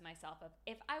this test with myself of,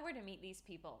 if I were to meet these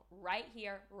people right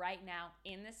here, right now,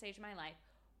 in this stage of my life,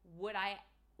 would I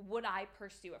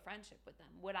pursue a friendship with them?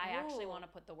 Would I actually want to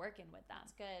put the work in with them?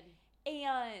 That's good.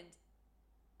 And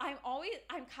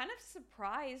I'm kind of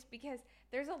surprised, because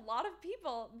there's a lot of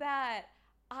people that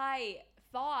I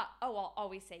thought, oh, I'll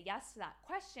always say yes to that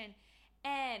question.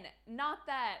 And not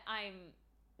that I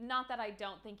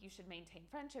don't think you should maintain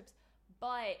friendships,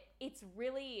 but it's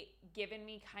really given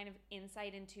me kind of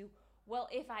insight into, well,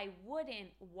 if I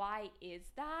wouldn't, why is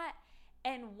that?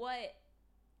 And what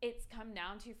it's come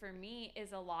down to for me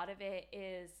is a lot of it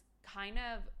is kind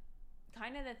of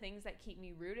the things that keep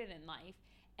me rooted in life,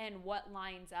 and what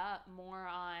lines up more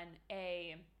on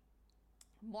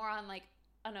like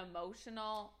an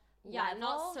emotional level.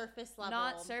 Not surface level.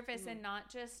 Not surface and not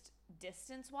just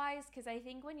distance-wise, because I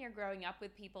think when you're growing up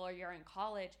with people or you're in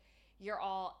college, you're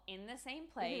all in the same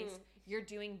place. You're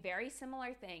doing very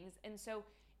similar things. And so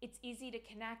it's easy to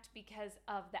connect because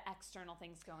of the external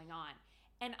things going on.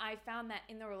 And I found that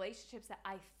in the relationships that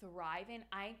I thrive in,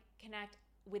 I connect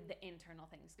with the internal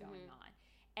things going on.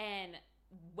 And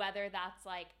whether that's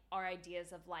like our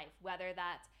ideas of life, whether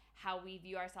that's how we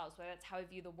view ourselves, whether that's how we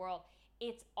view the world,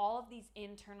 it's all of these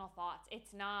internal thoughts.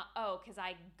 It's not, oh, because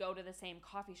I go to the same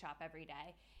coffee shop every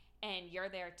day and you're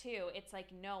there too. It's like,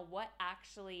 no, what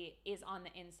actually is on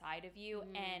the inside of you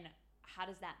and how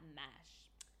does that mesh?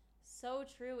 so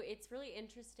true. It's really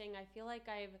interesting. I feel like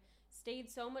I've stayed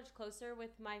so much closer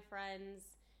with my friends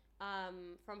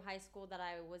from high school that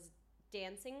I was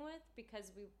dancing with,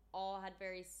 because we all had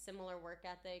very similar work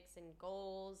ethics and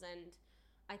goals, and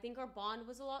I think our bond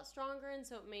was a lot stronger, and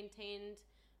so it maintained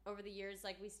over the years.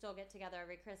 Like, we still get together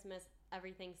every Christmas,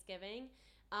 every Thanksgiving.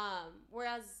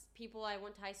 Whereas people I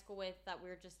went to high school with that we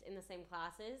were just in the same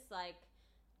classes, like,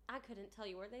 I couldn't tell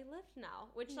you where they lived now,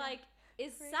 which like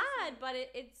is crazy. Sad, but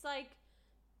it's like,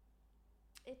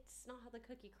 it's not how the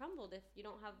cookie crumbled if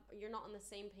you're not on the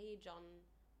same page on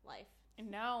life.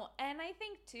 No, and I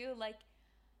think too, like,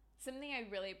 something I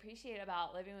really appreciate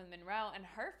about living with Monroe, and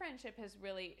her friendship has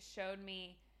really showed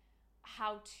me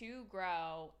how to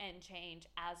grow and change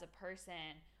as a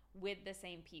person with the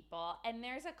same people. And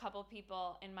there's a couple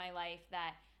people in my life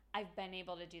that I've been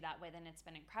able to do that with, and it's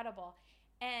been incredible.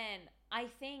 And I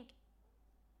think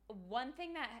one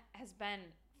thing that has been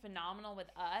phenomenal with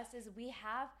us is we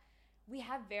have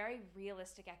very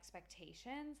realistic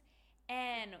expectations,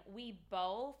 and we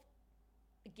both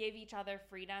give each other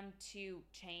freedom to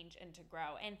change and to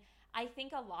grow. And I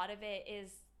think a lot of it is,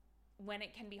 when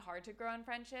it can be hard to grow in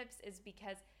friendships, is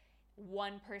because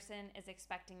one person is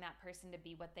expecting that person to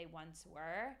be what they once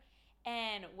were.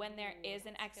 And when there is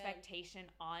an expectation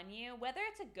on you, whether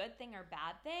it's a good thing or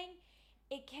bad thing,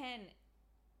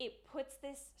 it puts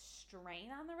this strain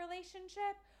on the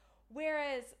relationship.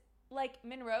 Whereas, like,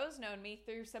 Monroe's known me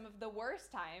through some of the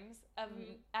worst times of,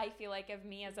 I feel like, of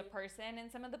me as a person, and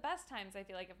some of the best times, I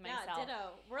feel like, of myself. Yeah,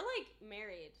 ditto. We're like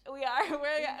married. We are.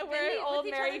 We're an old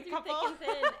married couple. Thick and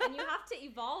thin, and you have to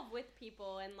evolve with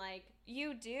people, and like,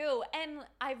 you do. And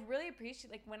I really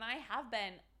appreciate, like, when I have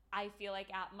been, I feel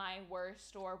like, at my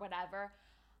worst or whatever,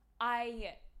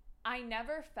 I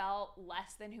never felt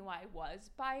less than who I was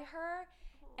by her.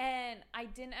 And I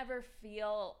never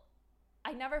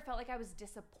felt like I was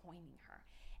disappointing her.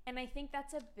 And I think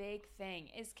that's a big thing,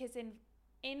 is because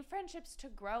in friendships, to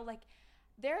grow, like,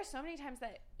 there are so many times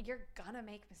that you're gonna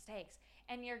make mistakes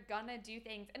and you're gonna do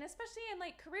things. And especially in,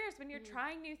 like, careers, when you're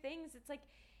trying new things, it's like,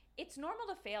 it's normal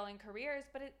to fail in careers,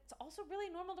 but it's also really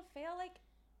normal to fail, like,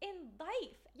 in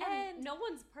life. Yeah, and no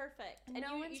one's perfect. And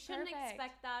you shouldn't perfect.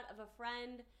 expect that of a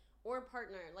friend or a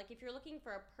partner. Like, if you're looking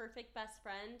for a perfect best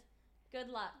friend, good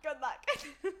luck. Good luck.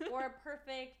 Or a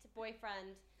perfect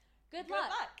boyfriend, good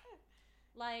luck.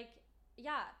 Like,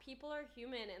 yeah, people are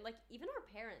human, and like, even our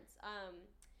parents.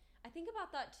 I think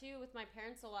about that too with my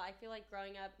parents a lot. I feel like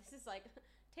growing up, this is like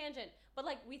tangent, but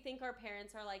like, we think our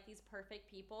parents are like these perfect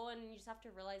people, and you just have to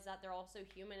realize that they're also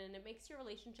human, and it makes your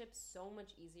relationship so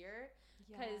much easier,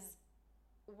 because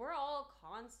we're all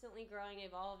constantly growing,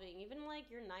 evolving. Even like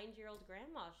your 90-year-old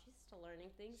grandma, she's still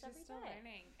learning things every day. She's still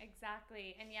learning,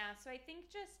 exactly. And yeah, so I think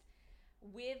just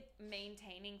with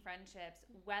maintaining friendships,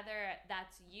 whether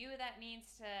that's you that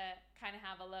needs to kind of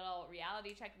have a little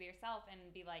reality check with yourself and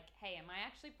be like, hey, am I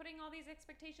actually putting all these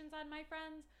expectations on my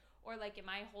friends? Or like, am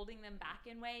I holding them back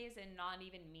in ways and not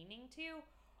even meaning to?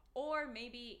 Or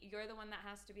maybe you're the one that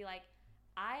has to be like,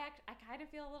 I kind of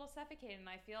feel a little suffocated, and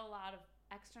I feel a lot of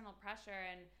external pressure,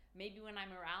 and maybe when I'm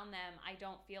around them, I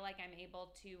don't feel like I'm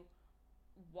able to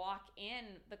walk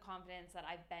in the confidence that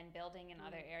I've been building in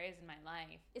other areas in my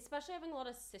life. Especially having a lot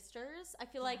of sisters, I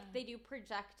feel like they do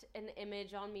project an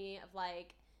image on me of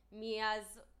like me as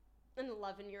an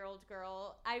 11-year-old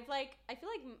girl. I feel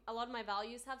like a lot of my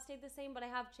values have stayed the same, but I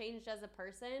have changed as a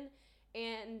person.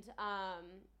 And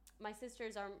my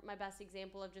sisters are my best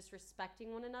example of just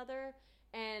respecting one another.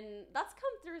 And that's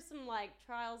come through some like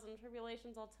trials and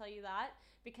tribulations, I'll tell you that,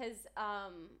 because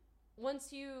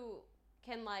once you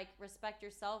can like respect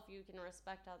yourself, you can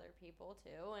respect other people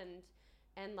too,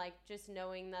 and like, just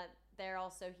knowing that they're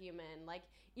also human. Like,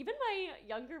 even my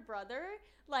younger brother,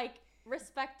 like,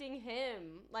 respecting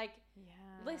him, like,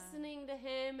 listening to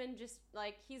him, and just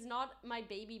like, he's not my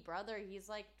baby brother, he's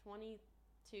like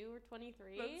 22 or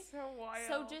 23. That's so wild.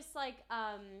 So just like,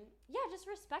 just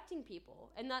respecting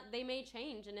people, and that they may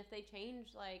change, and if they change,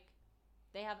 like,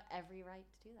 they have every right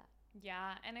to do that.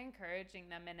 Yeah, and encouraging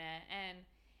them in it.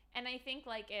 And I think,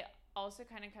 like, it also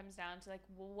kind of comes down to, like,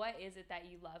 well, what is it that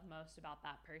you love most about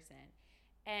that person?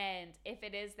 And if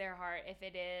it is their heart, if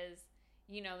it is,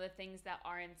 you know, the things that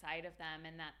are inside of them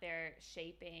and that they're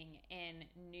shaping in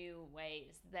new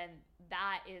ways, then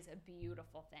that is a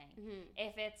beautiful thing.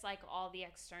 If it's, like, all the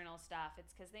external stuff,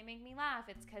 it's because they make me laugh,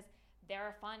 it's because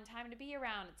they're a fun time to be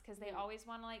around, it's because they always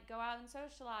want to, like, go out and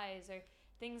socialize, or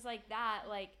things like that,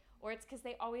 like, or it's because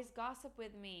they always gossip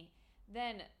with me,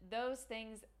 then those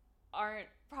things aren't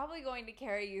probably going to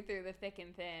carry you through the thick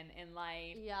and thin in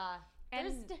life. Yeah.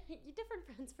 There's different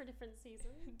friends for different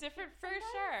seasons. Different for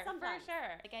sure.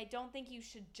 Like, I don't think you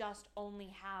should just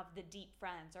only have the deep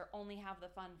friends or only have the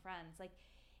fun friends. Like,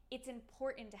 it's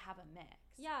important to have a mix.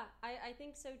 Yeah, I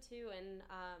think so too.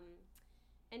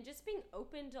 And just being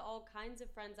open to all kinds of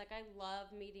friends. Like, I love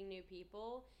meeting new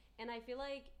people. And I feel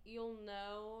like you'll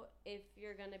know if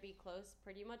you're going to be close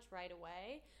pretty much right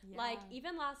away. Yeah. Like,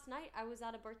 even last night, I was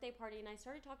at a birthday party, and I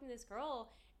started talking to this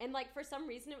girl. And, like, for some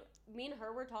reason, me and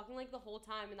her were talking, like, the whole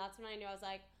time. And that's when I knew. I was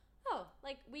like, oh,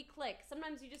 like, we click.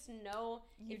 Sometimes you just know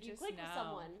if you click with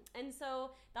someone. And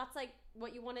so that's, like,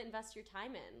 what you want to invest your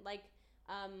time in. Like,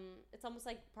 it's almost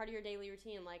like part of your daily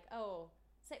routine. Like, oh,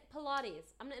 say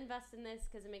Pilates. I'm going to invest in this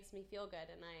because it makes me feel good,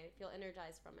 and I feel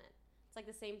energized from it. It's like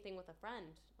the same thing with a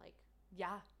friend. Like,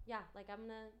 yeah, like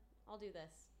I'll do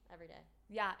this every day.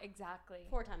 Yeah, exactly.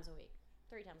 4 times a week,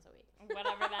 3 times a week,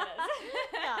 whatever that is.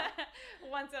 Yeah,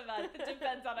 once a month. It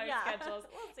depends on our schedules.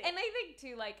 We'll see. And I think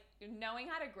too, like, knowing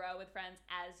how to grow with friends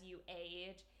as you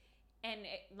age, and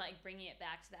like bringing it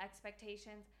back to the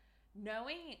expectations,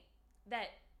 knowing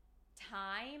that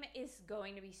time is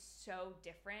going to be so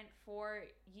different for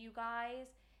you guys,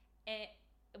 and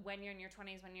when you're in your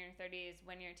 20s, when you're in your 30s,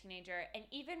 when you're a teenager, and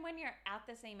even when you're at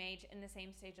the same age in the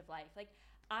same stage of life. Like,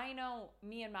 I know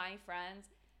me and my friends,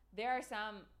 there are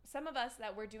some of us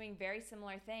that we're doing very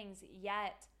similar things,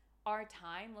 yet our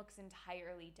time looks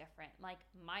entirely different. Like,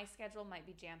 my schedule might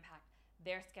be jam-packed,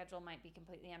 their schedule might be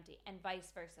completely empty, and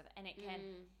vice versa. And it can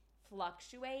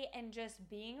fluctuate, and just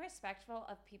being respectful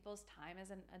of people's time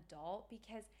as an adult,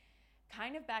 because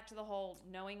kind of back to the whole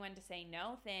knowing when to say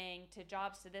no thing, to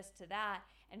jobs, to this, to that,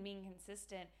 and being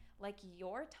consistent. Like,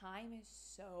 your time is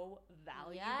so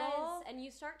valuable. Yes, and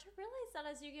you start to realize that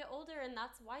as you get older, and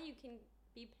that's why you can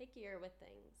be pickier with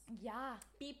things. Yeah.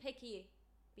 Be picky.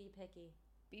 Be picky.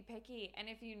 Be picky. And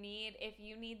if you need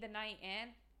the night in,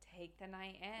 take the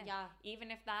night in. Yeah.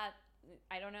 Even if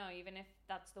even if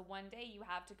that's the one day you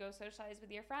have to go socialize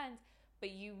with your friends,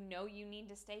 but you know you need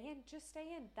to stay in, just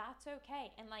stay in. That's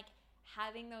okay. And, like,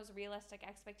 having those realistic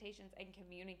expectations and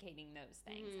communicating those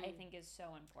things, I think, is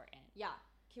so important. Yeah.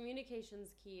 Communication's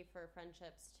key for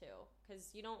friendships too,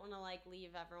 because you don't want to, like,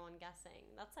 leave everyone guessing.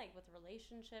 That's like with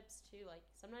relationships too. Like,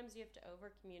 sometimes you have to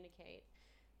over communicate.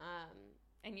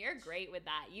 And you're great with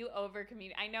that. You over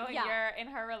communicate. I know you're in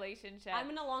her relationship. I'm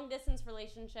in a long distance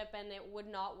relationship, and it would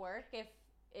not work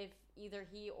if either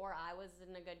he or I was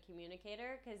in a good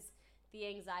communicator, because the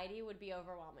anxiety would be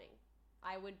overwhelming.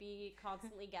 I would be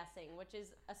constantly guessing, which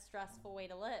is a stressful way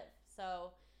to live.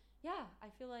 So, yeah, I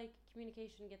feel like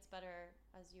communication gets better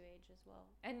as you age as well.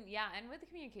 And with the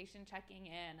communication, checking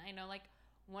in. I know, like,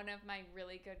 one of my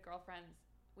really good girlfriends,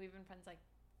 we've been friends like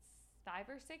 5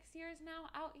 or 6 years now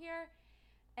out here,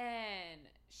 and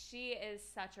she is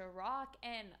such a rock,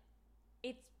 and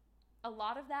it's a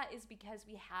lot of that is because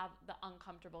we have the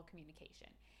uncomfortable communication.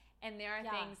 And there are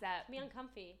things that be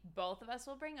uncomfy. Both of us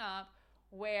will bring up,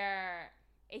 where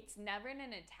it's never in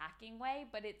an attacking way,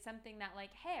 but it's something that,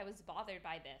 like, hey, I was bothered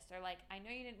by this, or, like, I know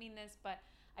you didn't mean this, but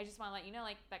I just want to let you know,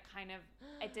 like, that kind of,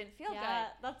 it didn't feel good.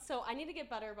 I need to get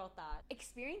better about that.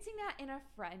 Experiencing that in a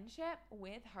friendship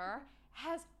with her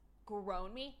has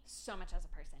grown me so much as a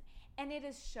person. And it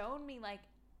has shown me, like,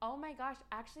 oh my gosh,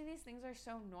 actually these things are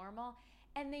so normal,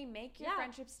 and they make your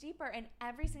friendships deeper. And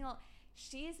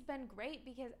she's been great,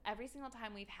 because every single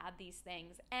time we've had these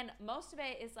things, and most of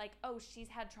it is like, oh, she's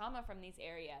had trauma from these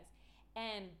areas,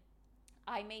 and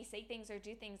I may say things or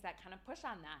do things that kind of push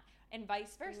on that, and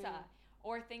vice versa,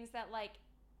 or things that, like,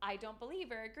 I don't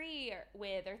believe or agree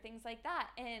with, or things like that,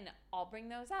 and I'll bring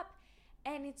those up.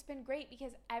 And it's been great,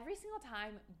 because every single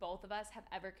time both of us have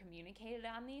ever communicated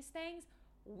on these things,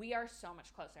 we are so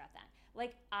much closer at that.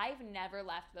 Like, I've never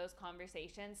left those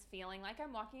conversations feeling like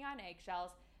I'm walking on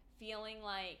eggshells, feeling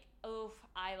like, oof,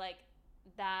 I like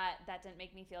that didn't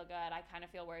make me feel good. I kind of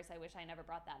feel worse. I wish I never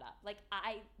brought that up. Like,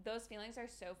 those feelings are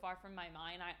so far from my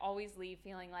mind. I always leave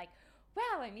feeling like,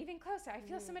 wow, I'm even closer. I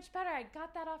feel so much better. I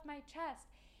got that off my chest.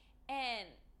 And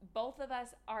both of us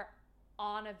are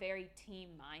on a very team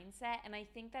mindset. And I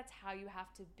think that's how you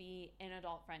have to be in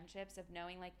adult friendships, of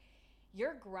knowing, like,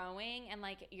 you're growing, and,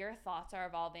 like, your thoughts are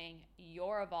evolving,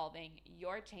 you're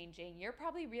changing, you're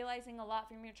probably realizing a lot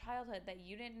from your childhood that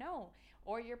you didn't know,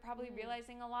 or you're probably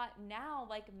realizing a lot now,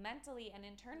 like, mentally and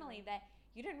internally, that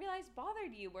you didn't realize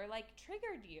bothered you or, like,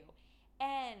 triggered you.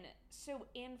 And so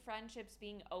in friendships,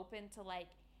 being open to, like,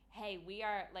 hey,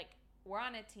 we're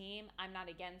on a team, I'm not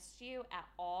against you at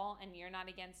all, and you're not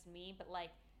against me, but,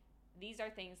 like, these are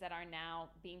things that are now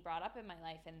being brought up in my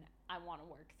life, and I want to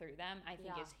work through them, I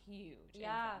think is huge in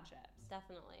friendships.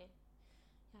 Definitely.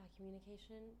 Yeah,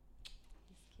 communication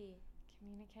is key.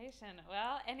 Communication.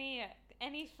 Well,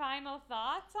 any final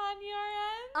thoughts on your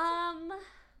end?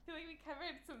 I feel like we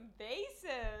covered some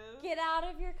bases. Get out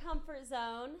of your comfort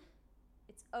zone.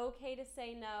 It's okay to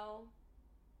say no.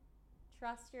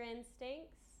 Trust your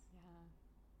instincts.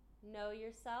 Yeah. Know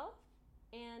yourself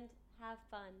and have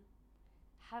fun.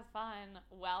 Have fun.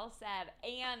 Well said.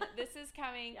 And this is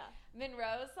coming. Yeah.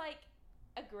 Monroe's like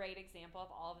a great example of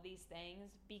all of these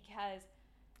things because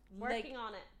working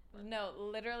on it. No,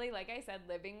 literally, like I said,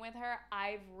 living with her,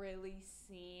 I've really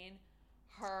seen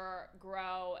her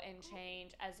grow and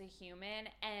change as a human.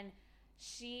 And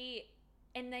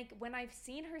like when I've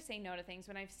seen her say no to things,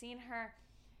 when I've seen her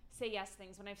say yes to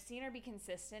things, when I've seen her be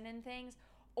consistent in things,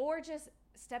 or just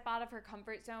step out of her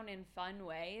comfort zone in fun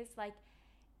ways, like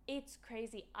it's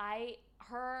crazy.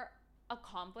 Her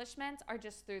accomplishments are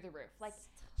just through the roof. Like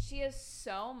she is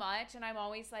so much, and I'm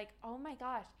always like, oh my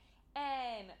gosh.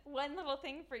 And one little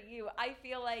thing for you, I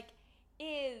feel like,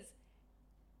 is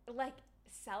like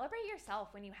celebrate yourself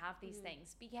when you have these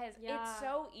things, because it's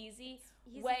so easy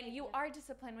when you are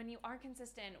disciplined, when you are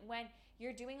consistent, when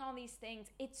you're doing all these things.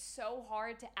 It's so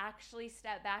hard to actually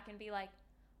step back and be like,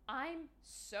 I'm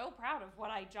so proud of what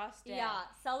I just did. Yeah,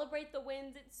 celebrate the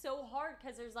wins. It's so hard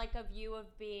because there's like a view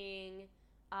of being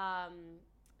not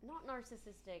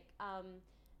narcissistic,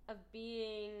 of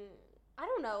being, I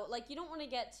don't know, like you don't want to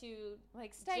get too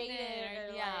like stagnant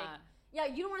or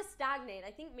you don't want to stagnate.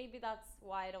 I think maybe that's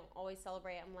why I don't always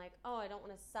celebrate. I'm like, oh, I don't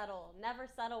want to settle. Never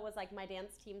settle was like my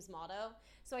dance team's motto.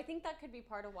 So I think that could be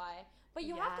part of why. But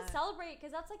you have to celebrate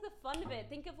because that's like the fun of it.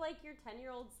 Think of like your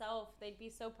 10-year-old self. They'd be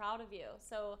so proud of you.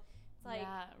 So it's like,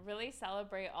 really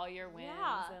celebrate all your wins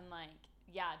and like,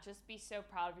 just be so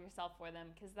proud of yourself for them,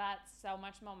 because that's so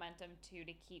much momentum too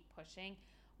to keep pushing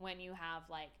when you have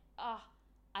like, I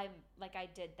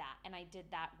did that and I did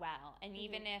that well. And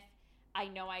even if I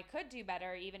know I could do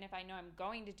better, even if I know I'm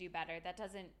going to do better, that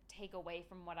doesn't take away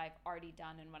from what I've already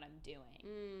done and what I'm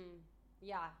doing.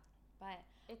 Yeah. But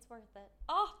it's worth it.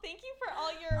 Oh, thank you for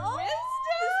all your wisdom.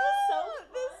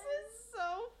 This was so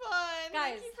fun.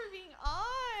 Guys, thank you for being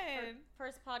on.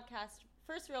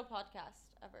 First real podcast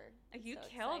ever. You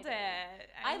killed it.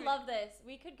 I love this.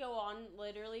 We could go on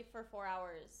literally for 4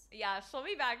 hours. Yeah, she'll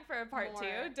be back for a part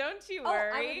 2. Don't you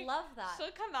worry. I would love that.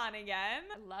 She'll come on again.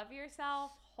 Love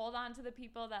yourself. Hold on to the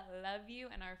people that love you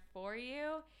and are for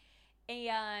you.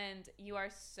 And you are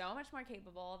so much more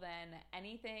capable than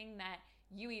anything that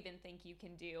you even think you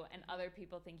can do and other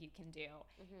people think you can do.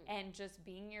 And just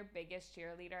being your biggest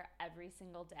cheerleader every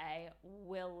single day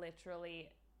will literally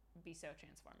be so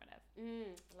transformative.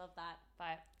 Love that.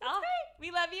 But that's great.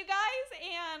 We love you guys,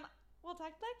 and we'll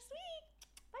talk next week.